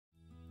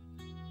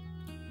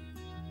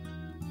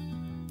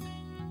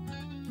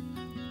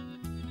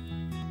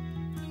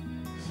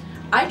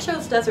I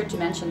chose Desert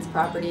Dimensions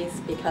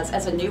Properties because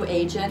as a new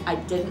agent, I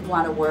didn't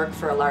want to work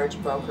for a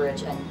large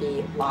brokerage and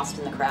be lost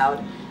in the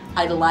crowd.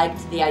 I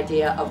liked the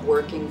idea of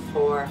working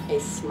for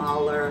a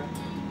smaller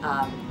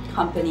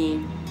company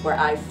where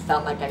I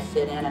felt like I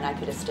fit in and I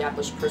could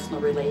establish personal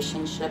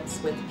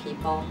relationships with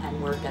people and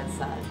work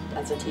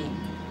as a team.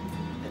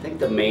 I think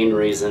the main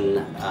reason,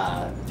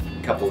 a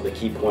couple of the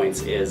key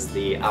points, is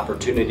the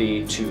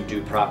opportunity to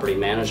do property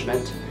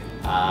management.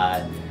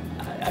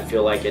 I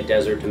feel like at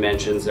Desert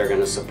Dimensions they're going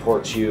to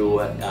support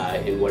you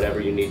in whatever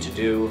you need to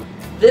do.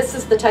 This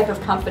is the type of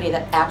company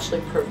that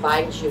actually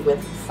provides you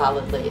with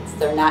solid leads.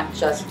 They're not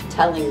just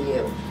telling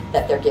you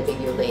that they're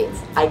giving you leads.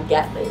 I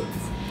get leads.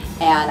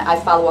 And I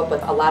follow up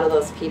with a lot of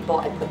those people.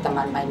 I put them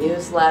on my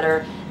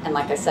newsletter, and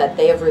like I said,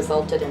 they have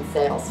resulted in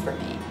sales for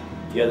me.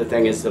 The other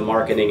thing is the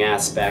marketing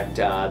aspect.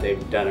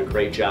 They've done a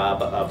great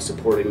job of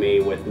supporting me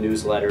with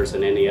newsletters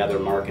and any other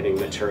marketing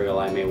material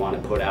I may want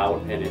to put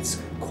out, and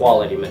it's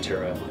quality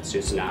material. It's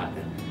just not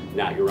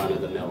your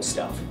run-of-the-mill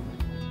stuff.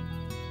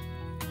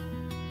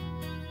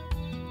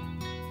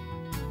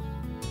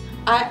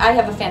 I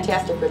have a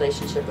fantastic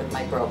relationship with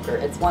my broker.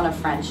 It's one of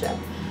friendship.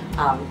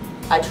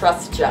 I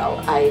trust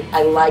Joe.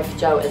 I like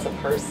Joe as a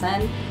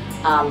person.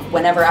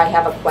 Whenever I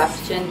have a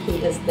question, he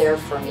is there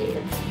for me.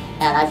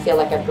 And I feel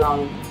like I've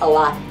grown a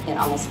lot in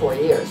almost 4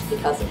 years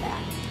because of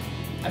that.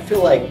 I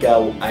feel like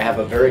I have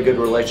a very good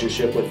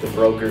relationship with the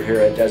broker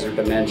here at Desert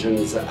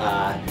Dimensions.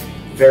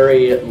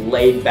 Very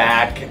laid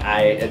back.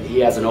 He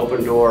has an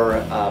open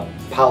door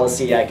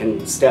policy. I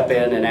can step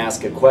in and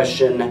ask a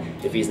question.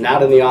 If he's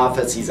not in the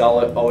office, he's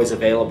always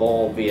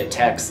available via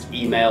text,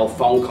 email,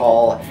 phone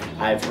call.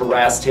 I've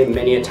harassed him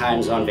many a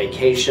times on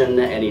vacation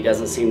and he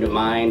doesn't seem to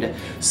mind.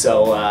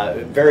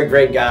 So very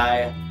great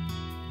guy.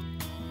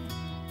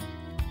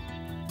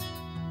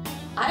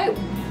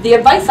 The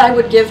advice I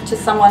would give to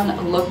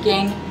someone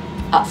looking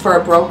for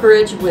a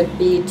brokerage would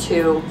be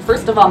to,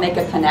 first of all, make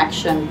a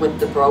connection with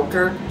the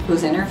broker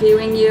who's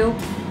interviewing you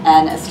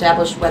and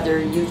establish whether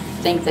you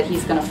think that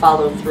he's going to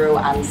follow through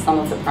on some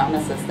of the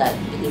promises that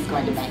he's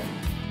going to make.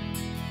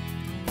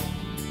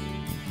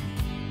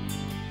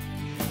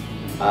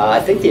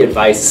 I think the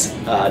advice,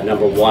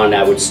 number one,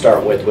 I would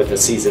start with a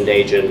seasoned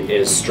agent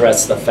is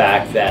stress the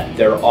fact that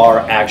there are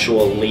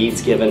actual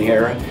leads given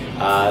here.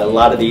 A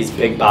lot of these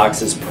big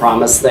boxes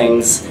promise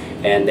things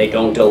and they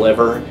don't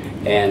deliver.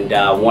 And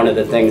one of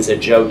the things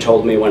that Joe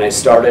told me when I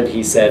started,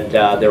 he said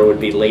there would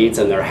be leads,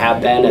 and there have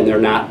been, and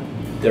they're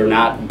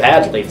not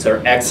bad leads.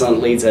 They're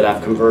excellent leads that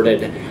I've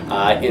converted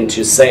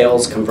into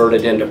sales,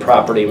 converted into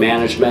property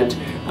management,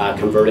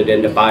 converted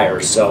into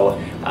buyers. So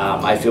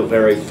I feel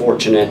very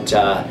fortunate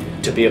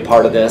to be a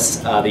part of this.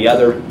 The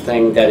other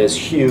thing that is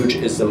huge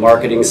is the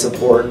marketing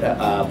support.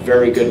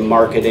 Very good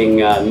marketing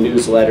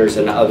newsletters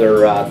and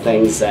other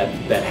things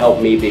that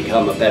help me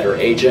become a better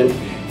agent.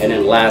 And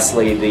then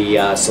lastly,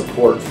 the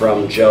support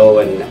from Joe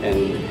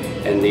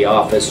and the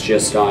office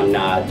just on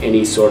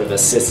any sort of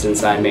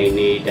assistance I may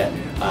need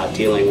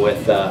dealing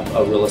with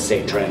a real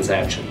estate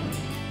transaction.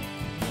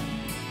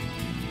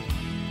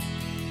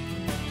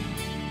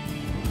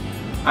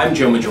 I'm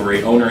Joe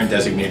Maggiore, owner and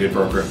designated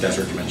broker of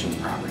Desert Dimensions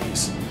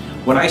Properties.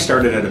 When I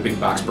started at a big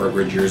box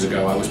brokerage years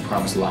ago, I was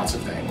promised lots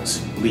of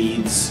things: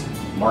 leads,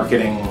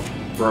 marketing,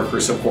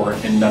 broker support,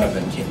 and none of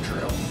them came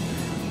true.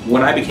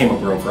 When I became a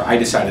broker, I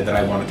decided that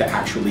I wanted to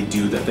actually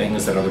do the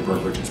things that other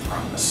brokerages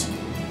promise.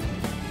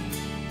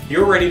 If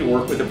you're ready to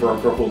work with a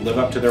broker who will live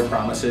up to their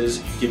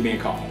promises, give me a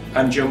call.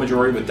 I'm Joe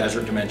Maggiore with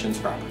Desert Dimensions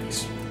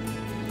Properties.